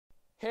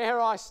Here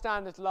I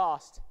stand at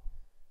last,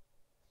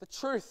 the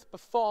truth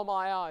before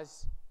my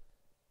eyes,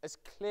 as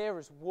clear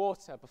as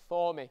water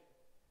before me.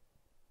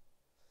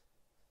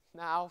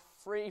 Now,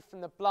 free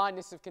from the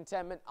blindness of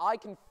contentment, I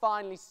can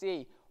finally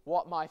see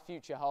what my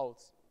future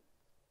holds.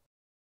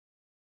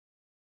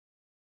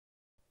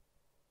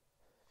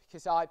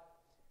 Because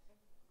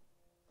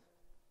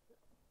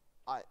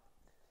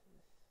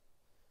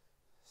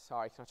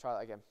Sorry, can I try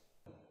that again?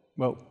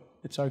 Well,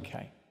 it's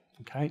okay,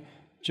 okay?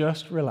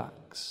 Just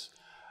relax.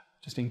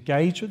 Just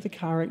engage with the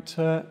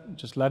character,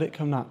 just let it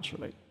come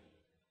naturally,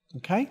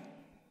 okay?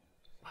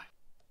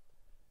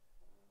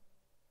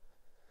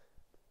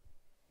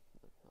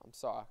 I'm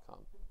sorry, I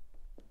can't.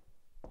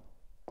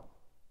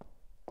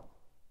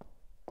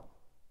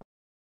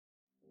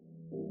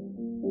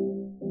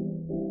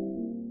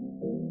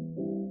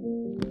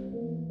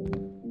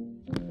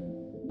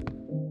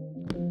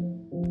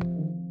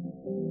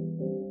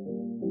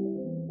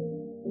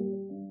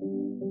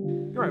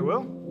 You're right,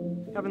 Will.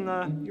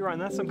 You're right in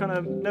there, some kind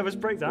of nervous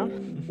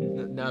breakdown?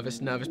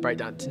 Nervous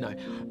breakdown, no.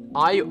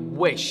 I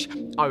wish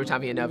I was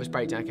having a nervous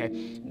breakdown,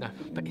 okay? No,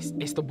 but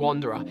it's the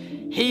Wanderer.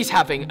 He's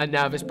having a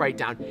nervous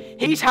breakdown.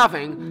 He's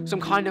having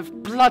some kind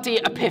of bloody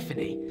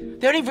epiphany.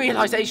 The only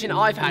realisation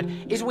I've had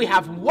is we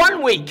have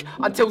 1 week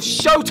until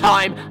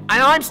showtime and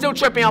I'm still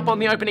tripping up on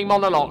the opening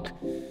monologue.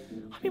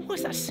 I mean, what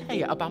does that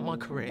say about my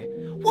career?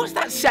 What does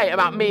that say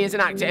about me as an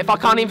actor if I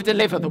can't even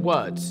deliver the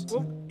words?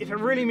 Well, if it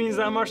really means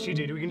that much to you,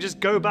 dude, we can just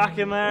go back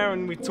in there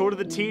and we talk to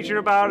the teacher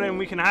about it and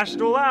we can hash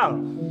it all out.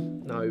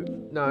 No.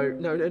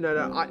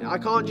 I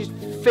can't just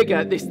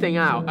figure this thing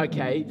out,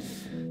 okay?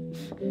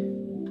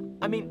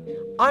 I mean,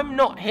 I'm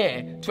not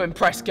here to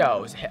impress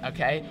girls,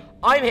 okay?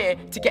 I'm here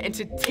to get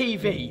into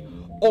TV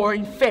or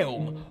in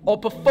film or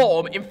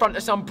perform in front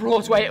of some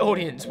Broadway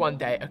audience one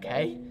day,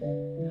 okay?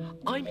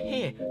 I'm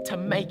here to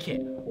make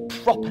it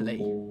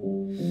properly.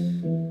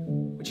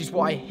 Which is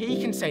why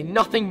he can say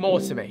nothing more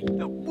to me.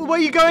 Where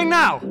are you going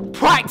now?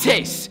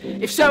 Practice!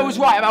 If Sir was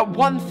right about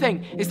one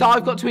thing, it's that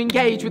I've got to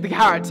engage with the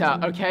character,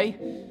 okay?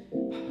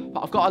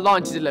 But I've got a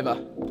line to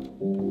deliver.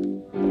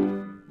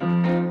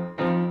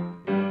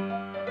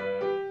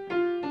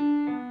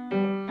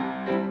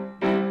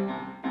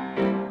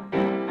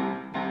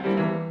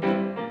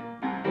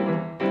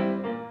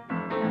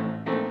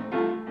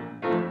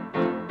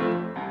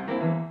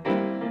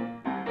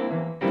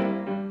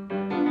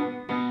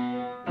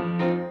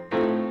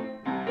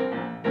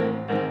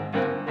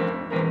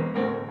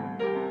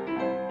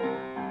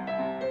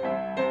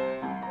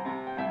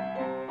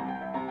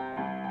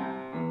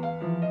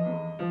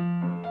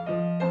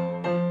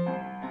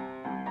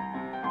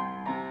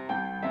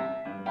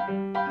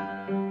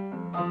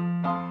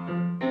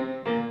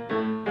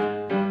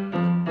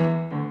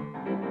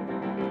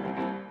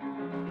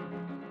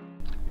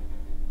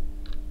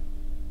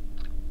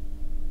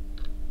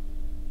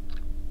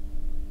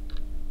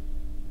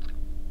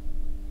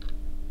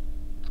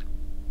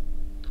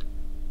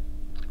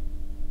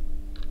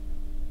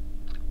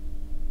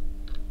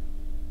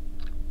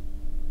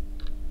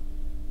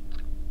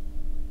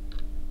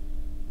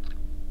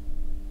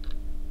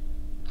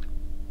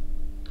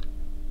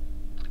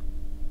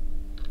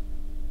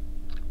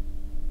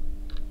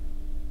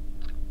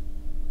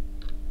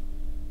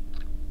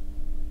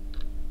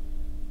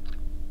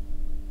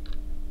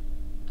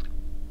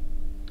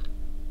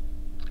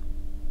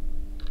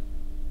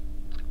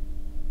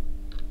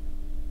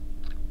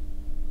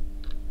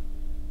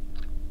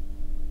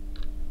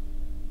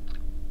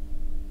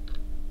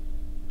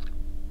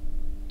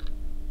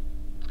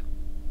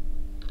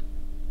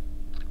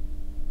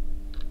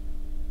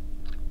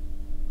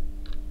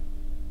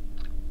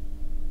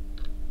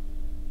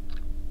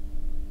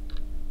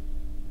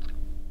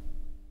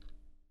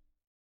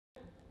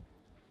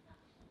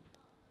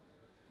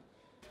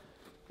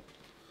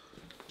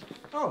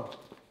 Oh,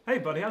 hey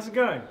buddy, how's it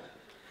going?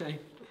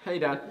 Hey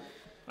Dad.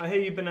 I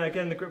hear you've been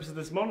getting the grips of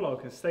this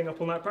monologue and staying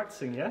up all night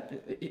practicing, yeah?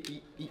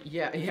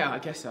 Yeah, I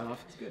guess so.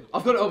 That's good.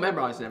 I've got it all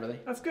memorised and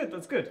everything. That's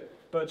good.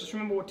 But just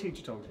remember what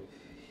teacher told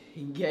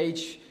you.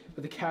 Engage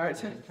with the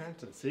character. The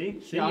character,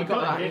 see? Yeah, you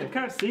got it. Yeah. The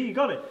character, see, you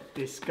got it.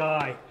 This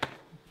guy.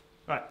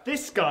 Right,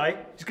 this guy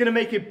is going to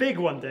make it big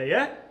one day,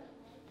 yeah?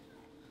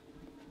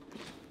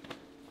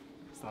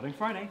 Starting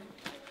Friday.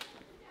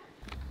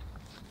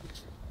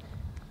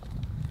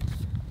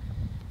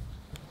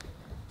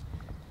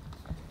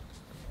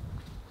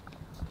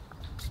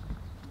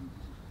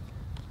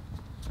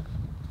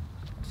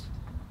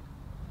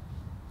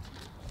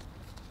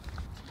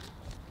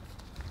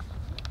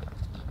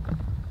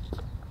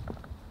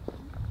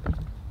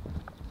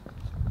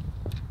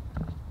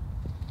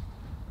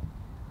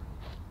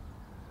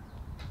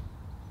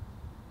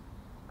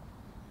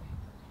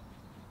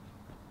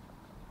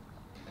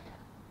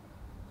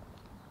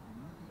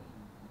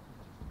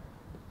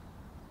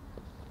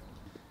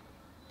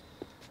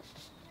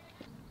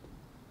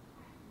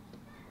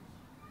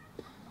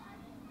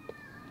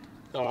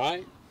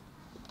 Alright.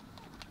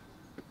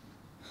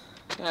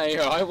 Hey,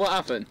 alright, what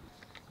happened?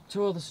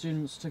 2 other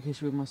students took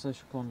issue with my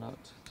social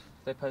conduct.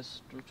 They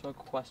posed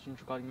rhetorical questions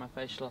regarding my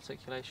facial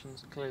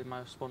articulations, and clearly my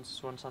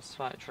responses were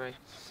unsatisfactory,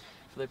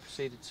 for they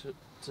proceeded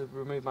to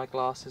remove my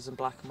glasses and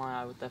blacken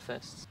my eye with their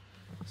fists.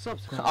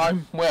 Subsequently,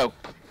 I'm Will,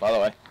 by the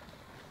way.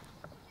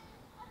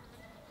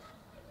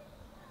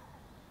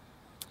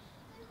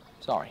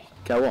 Sorry,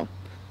 go on.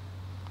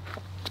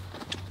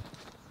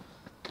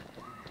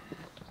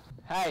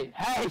 Hey,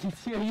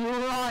 are you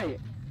alright?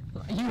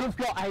 You have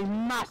got a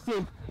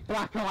massive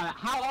black eye.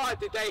 How hard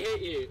did they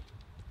hit you?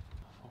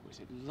 What was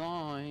it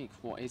like?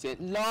 What is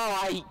it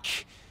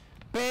like?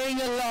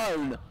 Being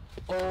alone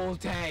all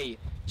day,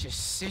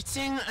 just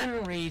sitting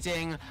and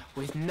reading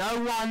with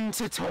no one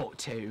to talk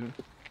to.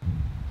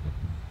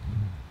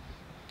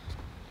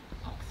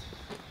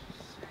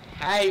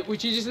 Hey,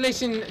 would you just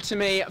listen to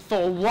me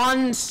for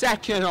 1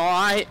 second,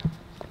 alright?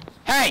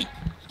 Hey!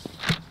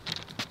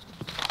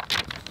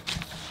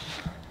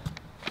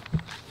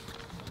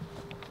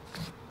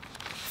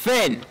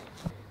 Finn!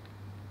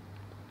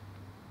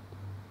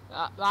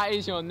 That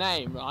is your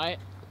name, right?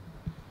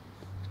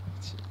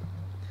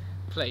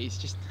 Please,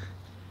 just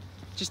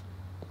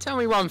tell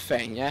me one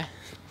thing, yeah?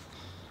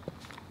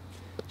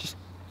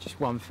 Just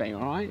one thing,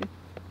 alright?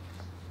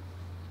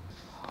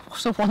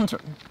 What's the wonder?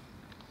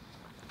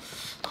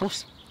 Of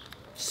course,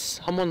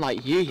 someone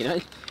like you know,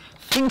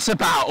 thinks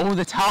about all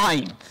the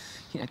time.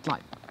 You know,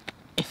 like,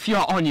 if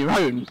you're on your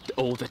own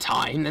all the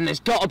time, then there's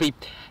got to be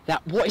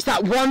what is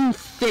that one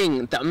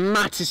thing that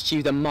matters to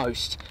you the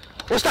most?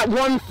 What's that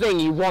one thing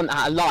you want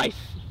out of life?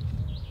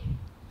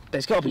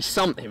 There's got to be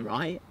something,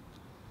 right?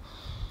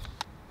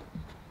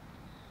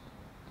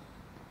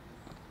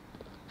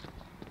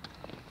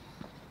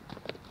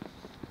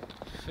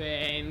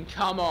 Finn,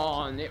 come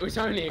on, it was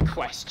only a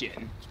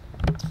question.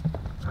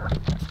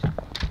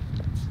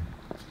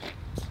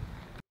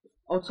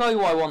 I'll tell you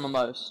what I want the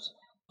most.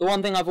 The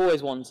one thing I've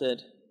always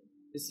wanted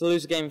is to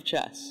lose a game of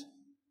chess.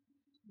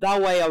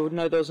 That way I would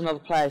know there was another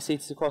player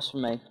seated across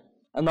from me,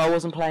 and that I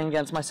wasn't playing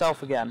against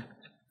myself again.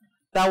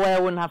 That way I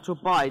wouldn't have to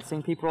abide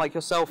seeing people like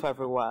yourself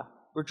everywhere,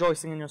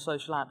 rejoicing in your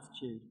social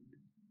aptitude.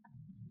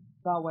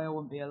 That way I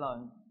wouldn't be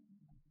alone.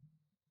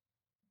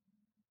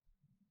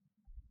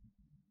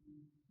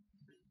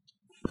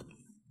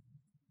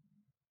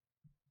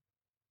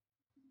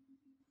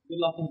 Good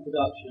luck in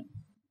production.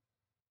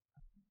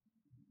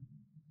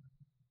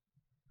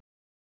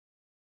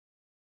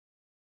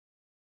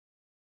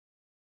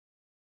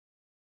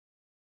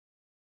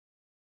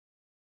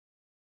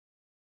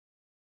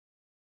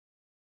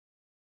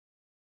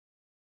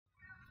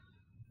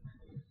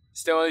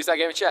 Still want to lose that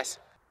game of chess?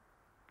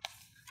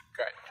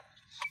 Great.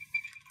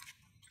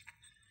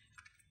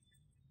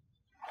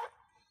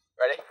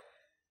 Ready?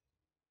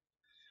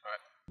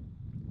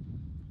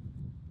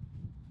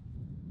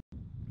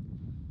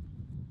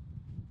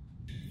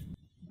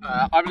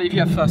 Alright. I believe you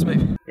have first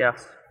move.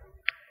 Yes.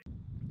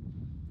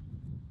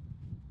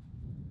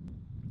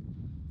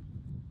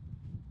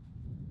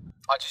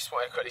 I just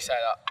want to quickly say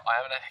that I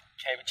haven't had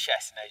a game of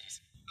chess in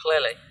ages.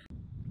 Clearly.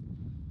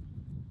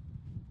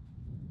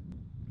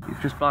 You've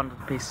just blundered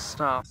a piece of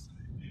stars.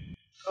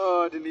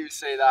 Oh, I didn't even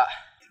say that.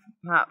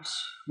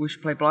 Perhaps we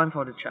should play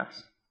blindfolded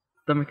chess.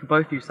 Then we can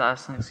both use that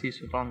as an excuse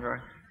for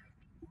blundering.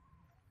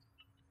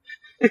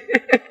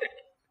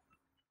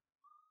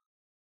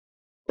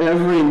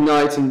 Every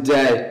night and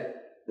day,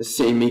 they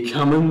see me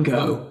come and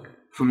go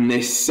from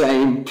this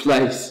same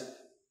place.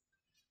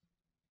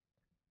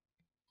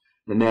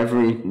 And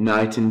every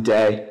night and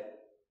day,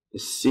 they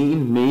see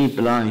me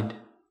blind.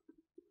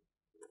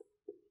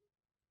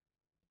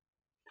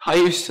 I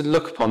used to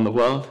look upon the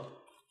world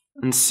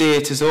and see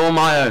it as all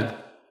my own.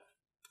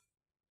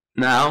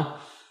 Now,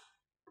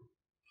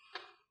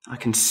 I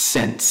can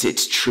sense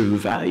its true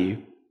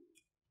value.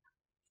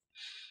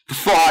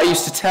 Before, I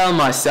used to tell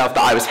myself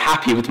that I was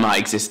happy with my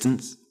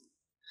existence.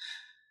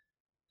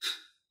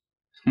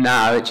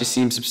 Now, it just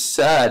seems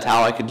absurd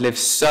how I could live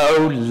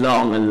so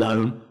long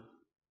alone.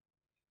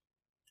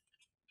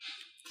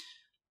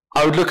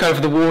 I would look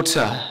over the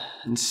water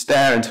and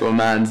stare into a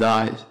man's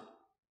eyes.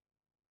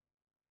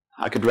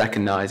 I could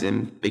recognize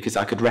him because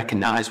I could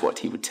recognize what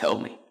he would tell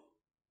me.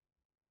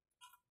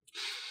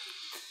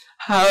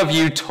 How have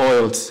you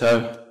toiled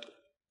so?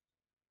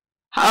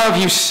 How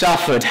have you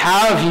suffered?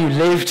 How have you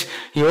lived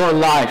your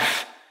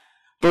life,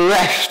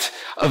 bereft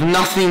of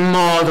nothing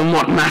more than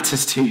what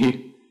matters to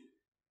you?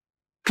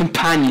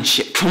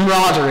 Companionship,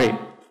 camaraderie,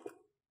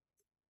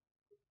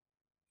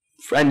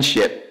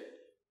 friendship.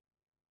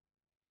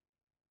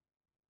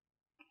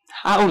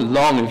 How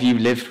long have you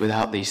lived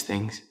without these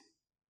things?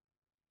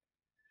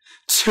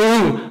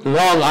 Too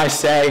long, I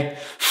say,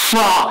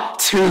 far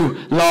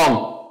too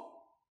long.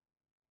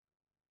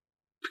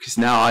 Because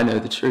now I know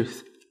the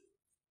truth.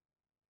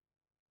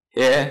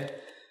 Here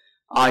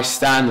I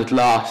stand at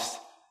last,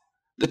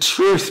 the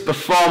truth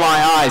before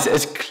my eyes,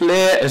 as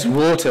clear as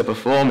water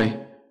before me.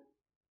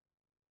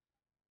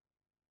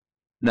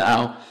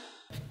 Now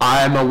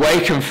I am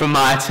awakened from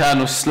my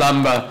eternal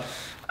slumber,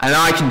 and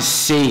I can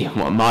see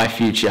what my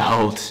future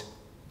holds.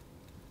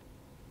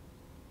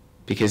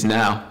 Because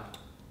now